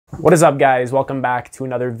What is up, guys? Welcome back to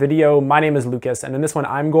another video. My name is Lucas, and in this one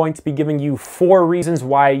I'm going to be giving you 4 reasons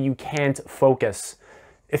why you can't focus.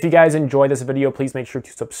 If you guys enjoy this video, please make sure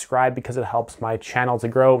to subscribe because it helps my channel to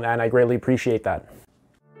grow, and I greatly appreciate that.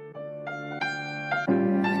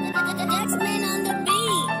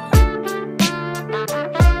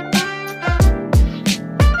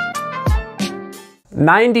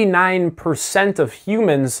 "99% of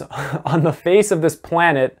humans on the face of this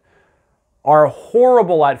planet are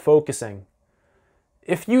horrible at focusing.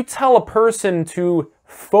 If you tell a person to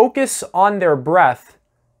focus on their breath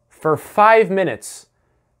for 5 minutes,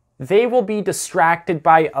 they will be distracted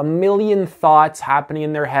by a million thoughts happening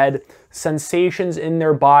in their head, sensations in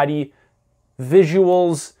their body,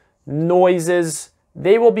 visuals, noises.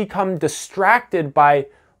 They will become distracted by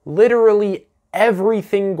literally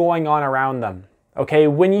everything going on around them. Okay,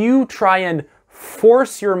 when you try and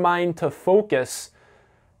force your mind to focus,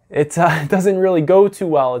 it doesn't really go too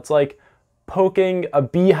well. It's like poking a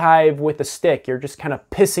beehive with a stick. You're just kind of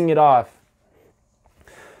pissing it off.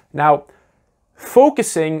 Now,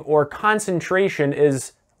 focusing or concentration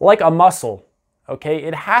is like a muscle, okay?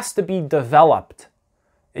 It has to be developed.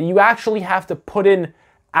 You actually have to put in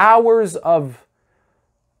hours of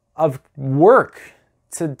work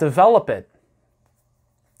to develop it.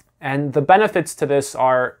 And the benefits to this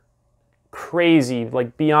are crazy,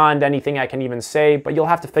 like beyond anything I can even say, but you'll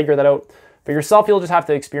have to figure that out for yourself. You'll just have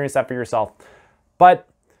to experience that for yourself. But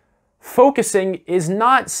focusing is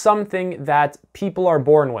not something that people are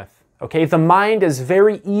born with, okay? The mind is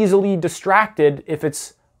very easily distracted if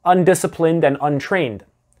it's undisciplined and untrained.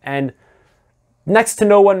 And next to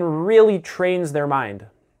no one really trains their mind.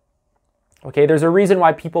 Okay, there's a reason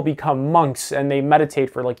why people become monks and they meditate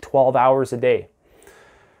for like 12 hours a day.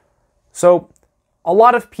 So a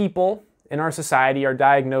lot of people in our society are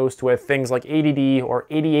diagnosed with things like ADD or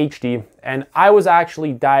ADHD, and I was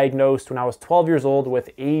actually diagnosed when I was 12 years old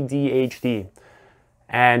with ADHD.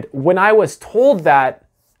 And when I was told that,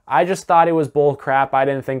 I just thought it was bull crap. I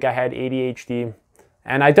didn't think I had ADHD,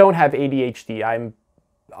 and I don't have ADHD.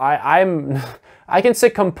 I can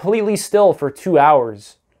sit completely still for 2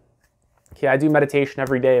 hours. Okay, I do meditation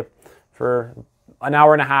every day for an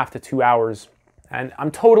hour and a half to 2 hours. And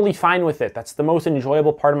I'm totally fine with it. That's the most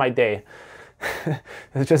enjoyable part of my day.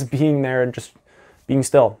 It's just being there and just being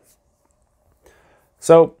still.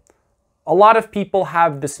 So a lot of people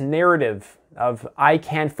have this narrative of I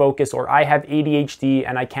can't focus, or I have ADHD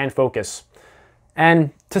and I can't focus.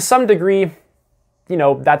 And to some degree, you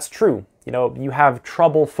know, that's true. You know, you have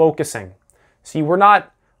trouble focusing. See, we're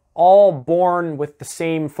not all born with the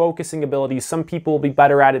same focusing abilities. Some people will be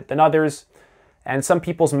better at it than others, and some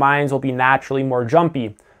people's minds will be naturally more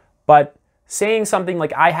jumpy. But saying something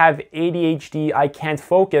like, I have ADHD, I can't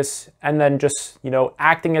focus, and then just, you know,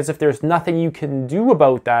 acting as if there's nothing you can do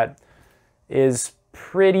about that is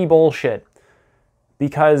pretty bullshit.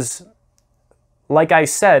 Because, like I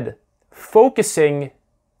said, focusing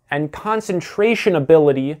and concentration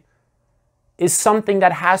ability is something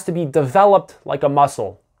that has to be developed like a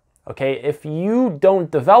muscle. Okay, if you don't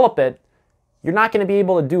develop it, you're not going to be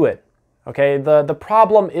able to do it. Okay, the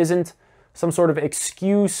problem isn't some sort of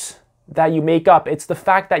excuse that you make up. It's the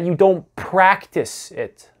fact that you don't practice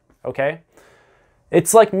it, okay?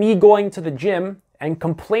 It's like me going to the gym and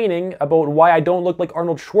complaining about why I don't look like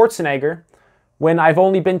Arnold Schwarzenegger when I've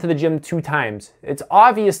only been to the gym 2 times. It's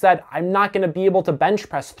obvious that I'm not going to be able to bench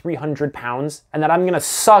press 300 pounds and that I'm going to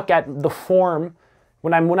suck at the form.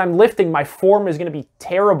 When I'm lifting, my form is going to be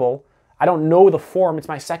terrible. I don't know the form. It's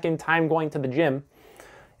my second time going to the gym.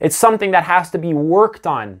 It's something that has to be worked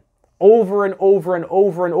on over and over and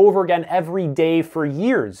over and over again every day for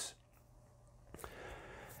years.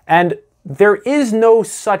 And there is no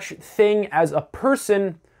such thing as a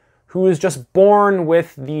person who is just born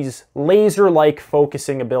with these laser-like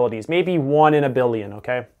focusing abilities. Maybe 1 in a billion,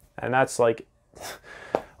 okay? And that's like,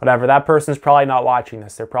 whatever. That person's probably not watching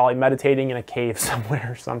this. They're probably meditating in a cave somewhere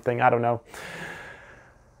or something. I don't know.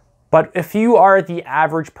 But if you are the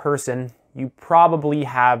average person, you probably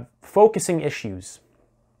have focusing issues,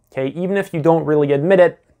 okay? Even if you don't really admit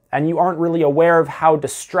it and you aren't really aware of how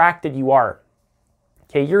distracted you are,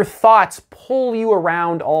 okay? Your thoughts pull you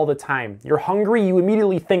around all the time. You're hungry, you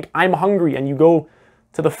immediately think, I'm hungry, and you go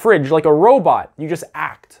to the fridge like a robot. You just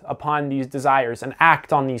act upon these desires and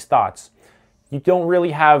act on these thoughts. You don't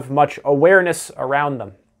really have much awareness around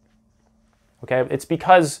them, okay? It's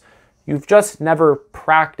because you've just never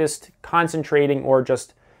practiced concentrating or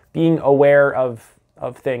just being aware of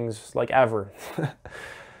things like ever.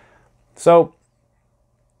 So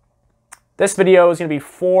this video is going to be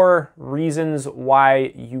 4 reasons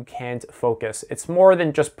why you can't focus. It's more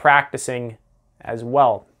than just practicing as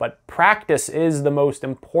well. But practice is the most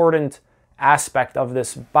important aspect of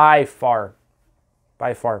this by far.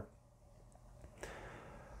 By far.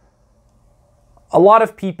 A lot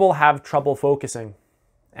of people have trouble focusing,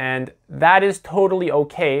 and that is totally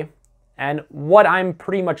okay. And what I'm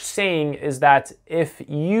pretty much saying is that if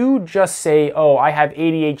you just say, oh, I have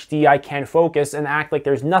ADHD, I can't focus, and act like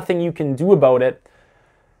there's nothing you can do about it,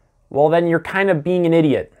 well, then you're kind of being an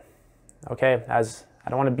idiot, okay? As I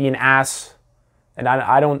don't want to be an ass, and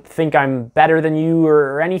I don't think I'm better than you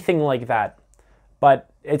or anything like that.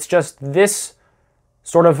 But it's just this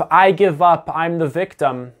sort of I give up, I'm the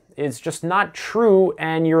victim is just not true,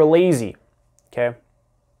 and you're lazy, okay?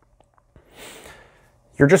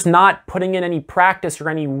 You're just not putting in any practice or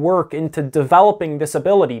any work into developing this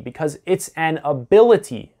ability, because it's an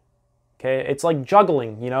ability, okay? It's like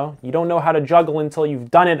juggling, you know? You don't know how to juggle until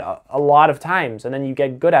you've done it a lot of times, and then you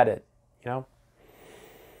get good at it, you know?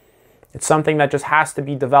 It's something that just has to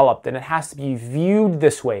be developed, and it has to be viewed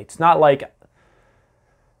this way. It's not like,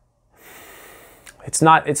 it's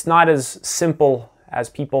not as simple as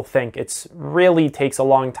people think. It's really takes a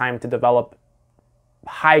long time to develop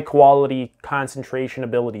high quality concentration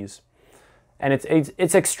abilities. And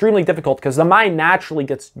it's extremely difficult because the mind naturally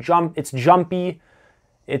gets it's jumpy,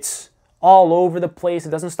 it's all over the place, it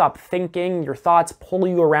doesn't stop thinking, your thoughts pull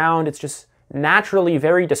you around, it's just naturally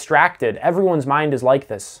very distracted. Everyone's mind is like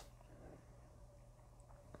this.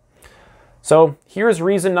 So here's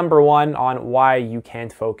reason number one on why you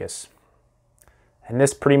can't focus. And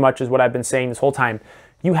this pretty much is what I've been saying this whole time.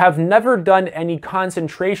 You have never done any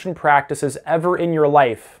concentration practices ever in your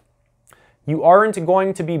life. You aren't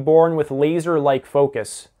going to be born with laser-like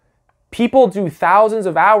focus. People do thousands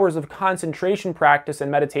of hours of concentration practice and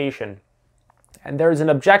meditation. And there's an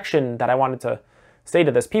objection that I wanted to say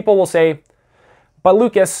to this. People will say, but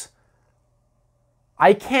Lucas,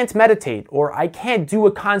 I can't meditate, or I can't do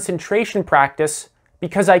a concentration practice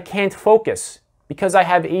because I can't focus, because I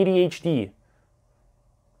have ADHD.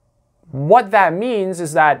 What that means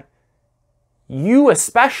is that you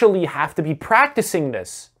especially have to be practicing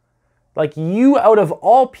this. Like, you, out of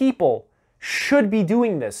all people, should be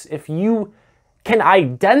doing this. If you can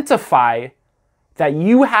identify that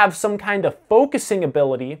you have some kind of focusing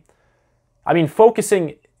ability,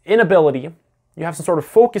 focusing inability, you have some sort of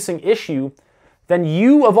focusing issue, then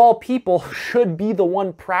you, of all people, should be the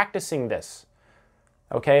one practicing this,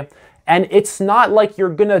 okay? And it's not like you're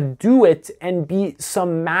gonna do it and be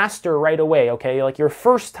some master right away, okay? Like, your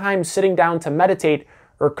first time sitting down to meditate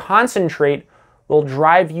or concentrate will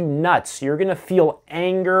drive you nuts. You're gonna feel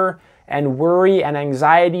anger and worry and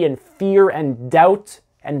anxiety and fear and doubt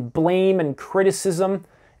and blame and criticism.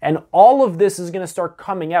 And all of this is gonna start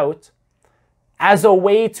coming out as a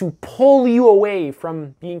way to pull you away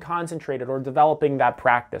from being concentrated or developing that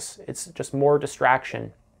practice. It's just more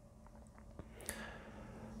distraction.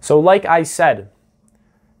 So like I said,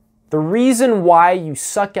 the reason why you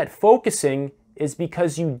suck at focusing is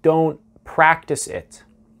because you don't practice it,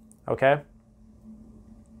 okay?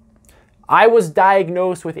 I was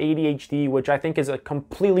diagnosed with ADHD, which I think is a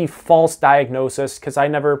completely false diagnosis, because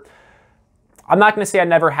I'm not gonna say I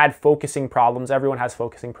never had focusing problems. Everyone has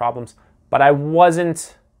focusing problems, but I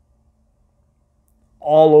wasn't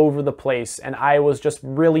all over the place, and I was just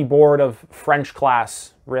really bored of French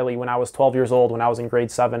class, really, when I was 12 years old, when I was in grade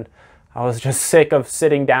 7. I was just sick of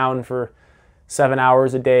sitting down for 7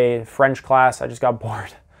 hours a day. French class, I just got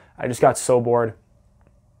bored. I just got so bored.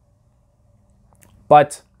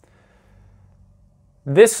 But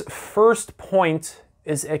this first point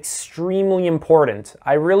is extremely important.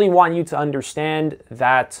 I really want you to understand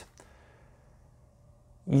that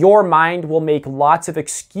your mind will make lots of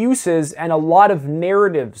excuses and a lot of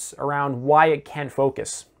narratives around why it can't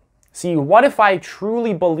focus. See, what if I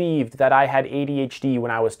truly believed that I had ADHD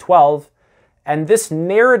when I was 12, and this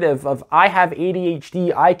narrative of I have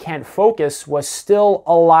ADHD, I can't focus, was still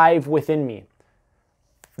alive within me?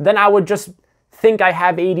 Then I would just think I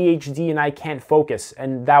have ADHD and I can't focus,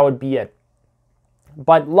 and that would be it.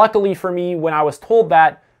 But luckily for me, when I was told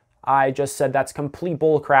that, I just said that's complete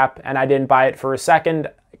bullcrap, and I didn't buy it for a second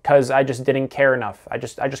because I just didn't care enough. I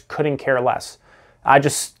just couldn't care less. I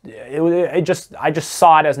just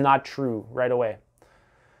saw it as not true right away.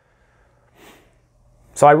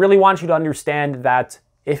 So I really want you to understand that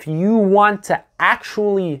if you want to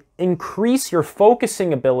actually increase your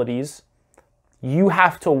focusing abilities, you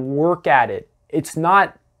have to work at it. It's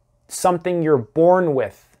not something you're born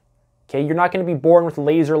with. Okay, you're not going to be born with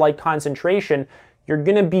laser-like concentration. You're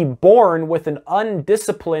going to be born with an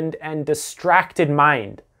undisciplined and distracted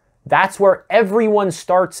mind. That's where everyone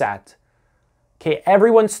starts at. Okay,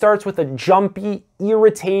 everyone starts with a jumpy,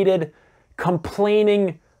 irritated,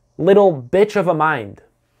 complaining little bitch of a mind.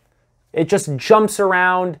 It just jumps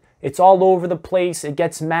around. It's all over the place. It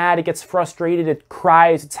gets mad. It gets frustrated. It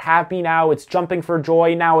cries. It's happy now. It's jumping for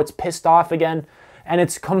joy. Now it's pissed off again. And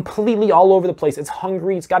it's completely all over the place. It's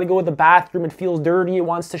hungry. It's got to go to the bathroom. It feels dirty. It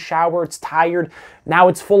wants to shower. It's tired. Now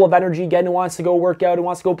it's full of energy again. It wants to go work out. It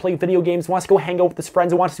wants to go play video games. It wants to go hang out with its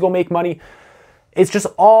friends. It wants to go make money. It's just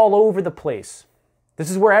all over the place. This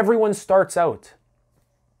is where everyone starts out.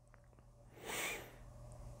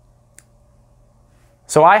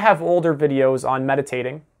 So I have older videos on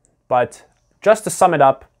meditating, but just to sum it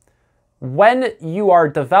up, when you are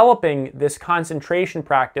developing this concentration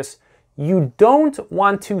practice, you don't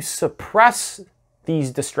want to suppress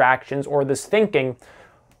these distractions or this thinking.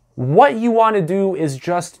 What you want to do is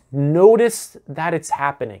just notice that it's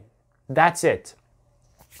happening. That's it.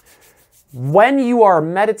 When you are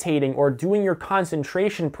meditating or doing your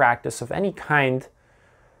concentration practice of any kind,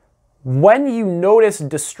 when you notice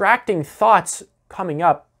distracting thoughts coming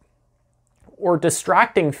up or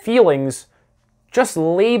distracting feelings, just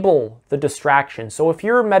label the distraction. So if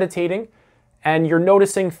you're meditating and you're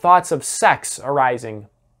noticing thoughts of sex arising,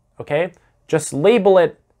 okay, just label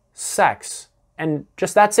it sex, and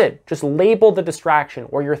just that's it. Just label the distraction.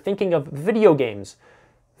 Or you're thinking of video games,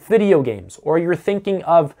 or you're thinking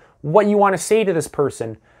of what you want to say to this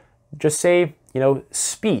person. Just say,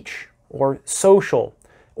 speech or social.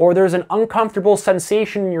 Or there's an uncomfortable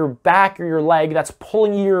sensation in your back or your leg that's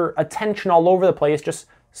pulling your attention all over the place, just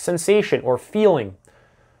sensation or feeling.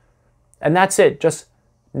 And that's it, just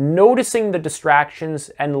noticing the distractions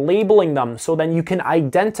and labeling them so then you can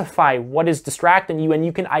identify what is distracting you and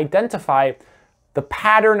you can identify the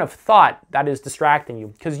pattern of thought that is distracting you.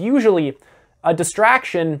 Because usually a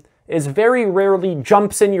distraction is very rarely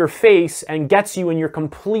jumps in your face and gets you and you're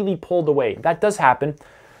completely pulled away. That does happen.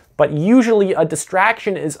 But usually a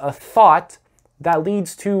distraction is a thought that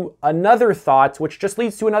leads to another thought, which just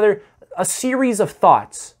leads to a series of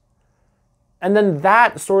thoughts. And then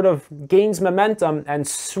that sort of gains momentum and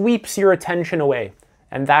sweeps your attention away.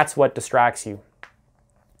 And that's what distracts you.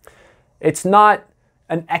 It's not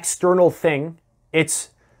an external thing.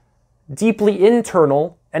 It's deeply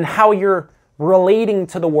internal and how you're relating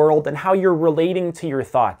to the world and how you're relating to your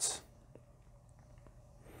thoughts.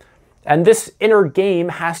 And this inner game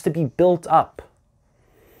has to be built up.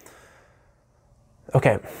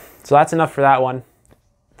 Okay, so that's enough for that one.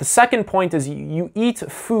 The second point is you eat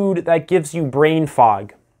food that gives you brain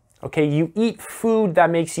fog. Okay, you eat food that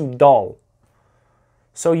makes you dull.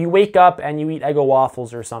 So you wake up and you eat Eggo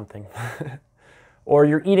waffles or something. Or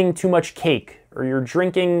you're eating too much cake, or you're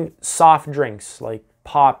drinking soft drinks like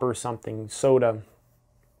pop or something, soda.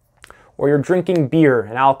 Or you're drinking beer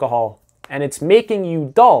and alcohol, and it's making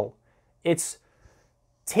you dull. It's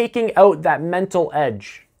taking out that mental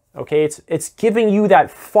edge, okay? It's giving you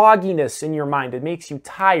that fogginess in your mind. It makes you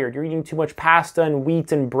tired. You're eating too much pasta and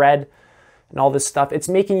wheat and bread and all this stuff. It's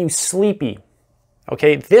making you sleepy,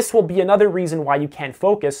 okay? This will be another reason why you can't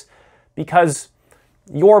focus, because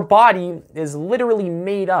your body is literally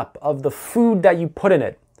made up of the food that you put in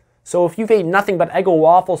it. So if you've ate nothing but Eggo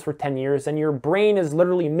waffles for 10 years, then your brain is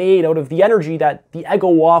literally made out of the energy that the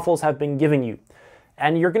Eggo waffles have been giving you.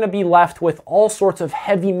 And you're going to be left with all sorts of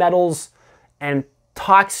heavy metals and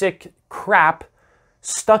toxic crap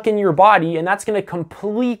stuck in your body, and that's going to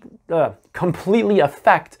completely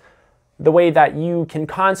affect the way that you can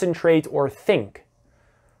concentrate or think.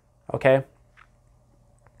 Okay?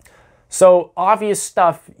 So obvious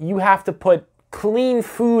stuff, you have to put clean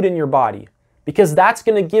food in your body, because that's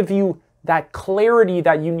going to give you that clarity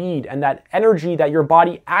that you need and that energy that your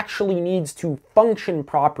body actually needs to function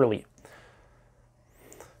properly.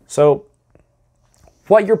 So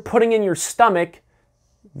what you're putting in your stomach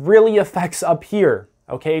really affects up here,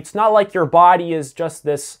 okay? It's not like your body is just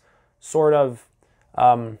this sort of,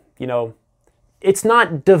 it's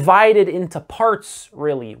not divided into parts,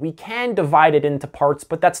 really. We can divide it into parts,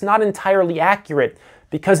 but that's not entirely accurate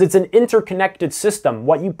because it's an interconnected system.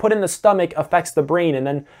 What you put in the stomach affects the brain, and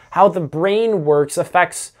then how the brain works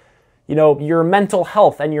affects your mental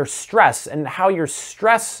health and your stress, and how your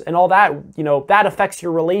stress and all that, that affects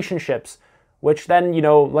your relationships, which then,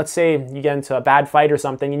 let's say you get into a bad fight or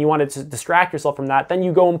something and you want to distract yourself from that, then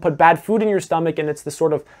you go and put bad food in your stomach, and it's this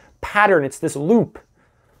sort of pattern, it's this loop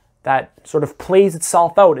that sort of plays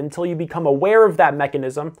itself out until you become aware of that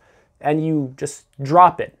mechanism and you just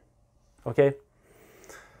drop it, okay?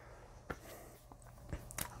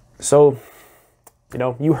 So,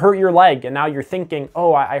 you hurt your leg and now you're thinking,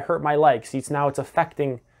 oh, I hurt my leg. See, now it's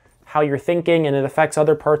affecting how you're thinking, and it affects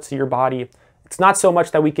other parts of your body. It's not so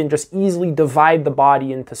much that we can just easily divide the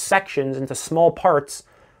body into sections, into small parts,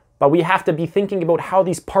 but we have to be thinking about how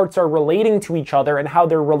these parts are relating to each other and how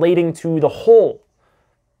they're relating to the whole.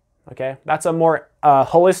 Okay, that's a more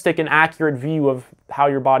holistic and accurate view of how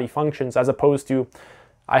your body functions, as opposed to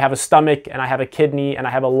I have a stomach and I have a kidney and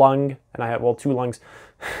I have a lung and I have, well, 2 lungs,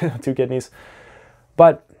 2 kidneys.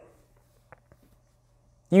 But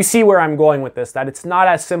you see where I'm going with this, that it's not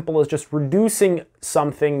as simple as just reducing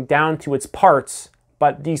something down to its parts,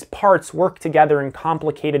 but these parts work together in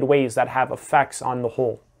complicated ways that have effects on the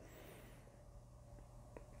whole.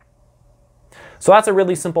 So that's a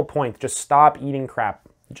really simple point. Just stop eating crap.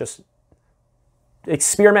 Just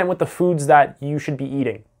experiment with the foods that you should be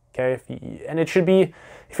eating, okay? And it should be,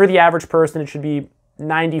 for the average person, it should be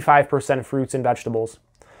 95% fruits and vegetables.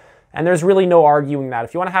 And there's really no arguing that.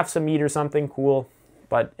 If you want to have some meat or something, cool,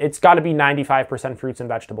 but it's got to be 95% fruits and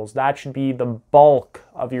vegetables. That should be the bulk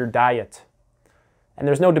of your diet. And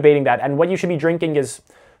there's no debating that. And what you should be drinking is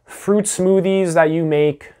fruit smoothies that you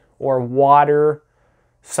make, or water.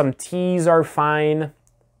 Some teas are fine.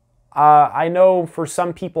 I know for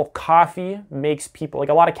some people, coffee makes people, like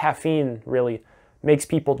a lot of caffeine really, makes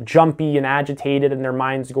people jumpy and agitated and their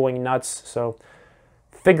mind's going nuts. So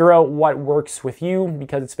figure out what works with you,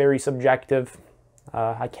 because it's very subjective.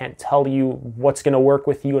 I can't tell you what's going to work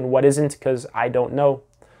with you and what isn't, because I don't know.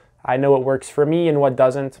 I know what works for me and what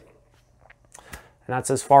doesn't. And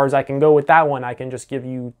that's as far as I can go with that one. I can just give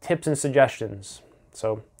you tips and suggestions.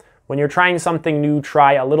 So when you're trying something new,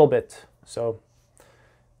 try a little bit. So,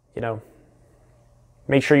 you know,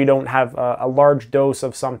 make sure you don't have a large dose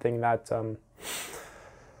of something that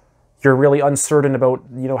you're really uncertain about,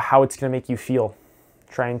 you know, how it's going to make you feel.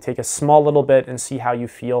 Try and take a small little bit and see how you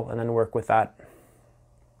feel, and then work with that.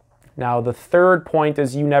 Now, the third point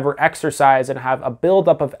is you never exercise and have a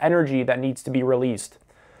buildup of energy that needs to be released.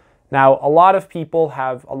 Now, a lot of people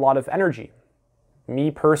have a lot of energy.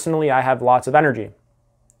 Me personally, I have lots of energy.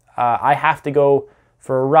 I have to go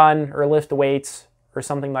for a run or lift weights or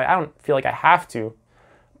something like, I don't feel like I have to,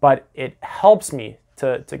 but it helps me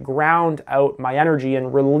to ground out my energy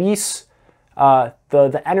and release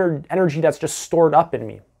the energy that's just stored up in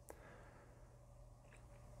me.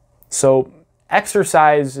 So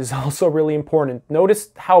exercise is also really important. Notice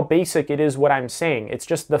how basic it is what I'm saying. It's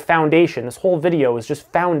just the foundation. This whole video is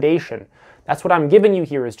just foundation. That's what I'm giving you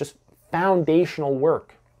here, is just foundational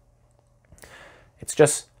work. It's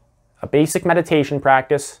just a basic meditation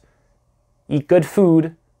practice. Eat good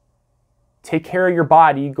food. Take care of your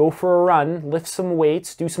body. Go for a run. Lift some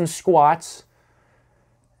weights. Do some squats.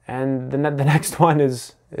 And then the next one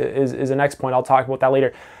is the next point. I'll talk about that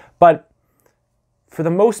later. But for the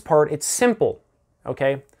most part, it's simple,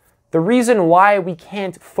 okay? The reason why we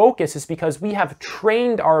can't focus is because we have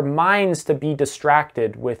trained our minds to be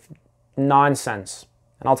distracted with nonsense.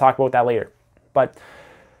 And I'll talk about that later. But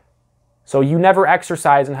so you never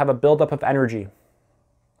exercise and have a buildup of energy.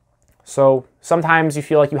 So sometimes you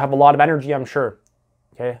feel like you have a lot of energy, I'm sure,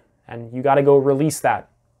 okay? And you got to go release that.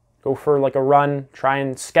 Go for like a run. Try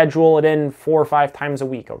and schedule it in 4 or 5 times a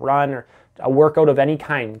week. A run or a workout of any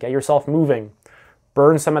kind. Get yourself moving.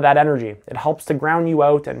 Burn some of that energy. It helps to ground you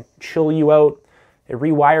out and chill you out. It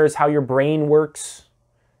rewires how your brain works.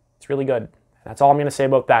 It's really good. That's all I'm going to say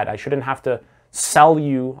about that. I shouldn't have to sell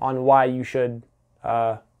you on why you should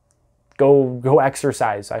go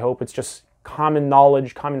exercise. I hope it's just common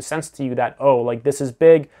knowledge, common sense to you that, oh, like this is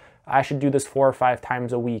big. I should do this 4 or 5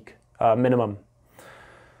 times a week minimum.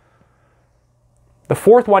 The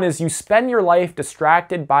fourth one is you spend your life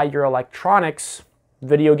distracted by your electronics,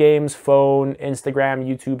 video games, phone, Instagram,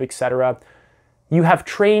 YouTube, etc. You have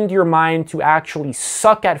trained your mind to actually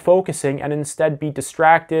suck at focusing and instead be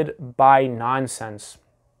distracted by nonsense.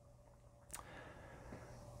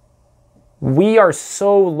 We are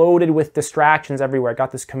so loaded with distractions everywhere. I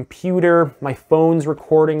got this computer, my phone's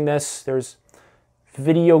recording this, there's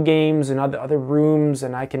video games in other rooms,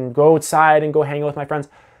 and I can go outside and go hang out with my friends.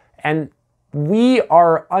 And we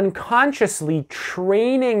are unconsciously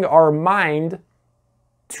training our mind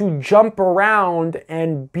to jump around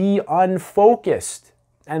and be unfocused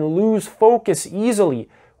and lose focus easily.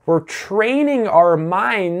 We're training our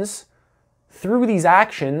minds through these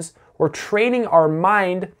actions. We're training our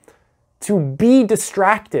mind to be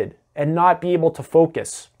distracted and not be able to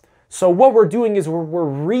focus. So what we're doing is we're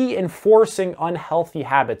reinforcing unhealthy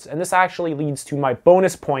habits. And this actually leads to my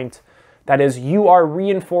bonus point. That is, you are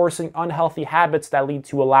reinforcing unhealthy habits that lead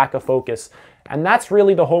to a lack of focus. And that's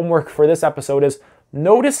really the homework for this episode, is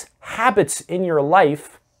notice habits in your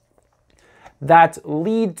life that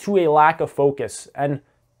lead to a lack of focus. And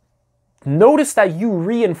notice that you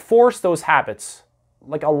reinforce those habits,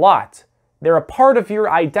 like a lot. They're a part of your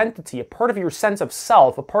identity, a part of your sense of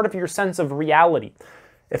self, a part of your sense of reality.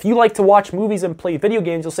 If you like to watch movies and play video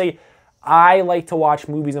games, you'll say, I like to watch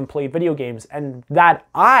movies and play video games. And that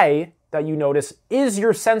I that you notice is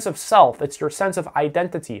your sense of self. It's your sense of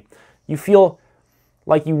identity. You feel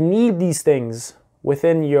like you need these things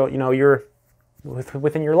within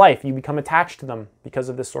within your life. You become attached to them because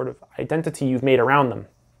of this sort of identity you've made around them.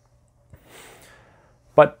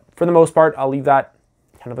 But for the most part, I'll leave that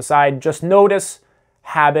kind of aside. Just notice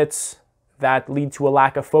habits that lead to a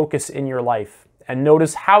lack of focus in your life, and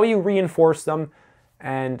notice how you reinforce them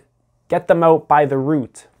and get them out by the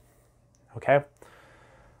root, okay?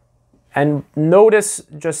 And notice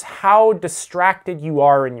just how distracted you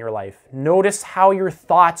are in your life. Notice how your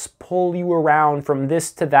thoughts pull you around from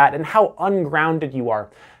this to that, and how ungrounded you are,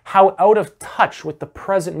 how out of touch with the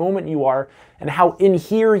present moment you are, and how in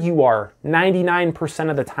here you are 99%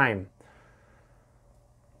 of the time.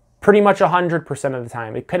 Pretty much 100% of the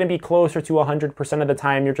time. It couldn't be closer to 100% of the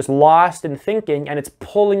time. You're just lost in thinking, and it's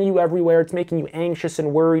pulling you everywhere. It's making you anxious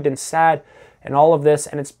and worried and sad and all of this,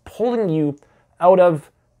 and it's pulling you out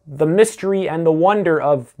of the mystery and the wonder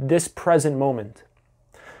of this present moment.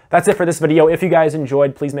 That's it for this video. If you guys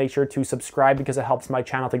enjoyed, please make sure to subscribe because it helps my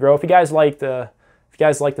channel to grow. If you guys like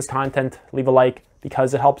this content, leave a like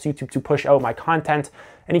because it helps YouTube to push out my content.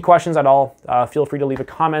 Any questions at all, feel free to leave a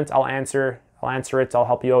comment. I'll answer it. I'll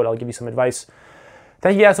help you out. I'll give you some advice.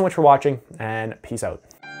 Thank you guys so much for watching, and peace out.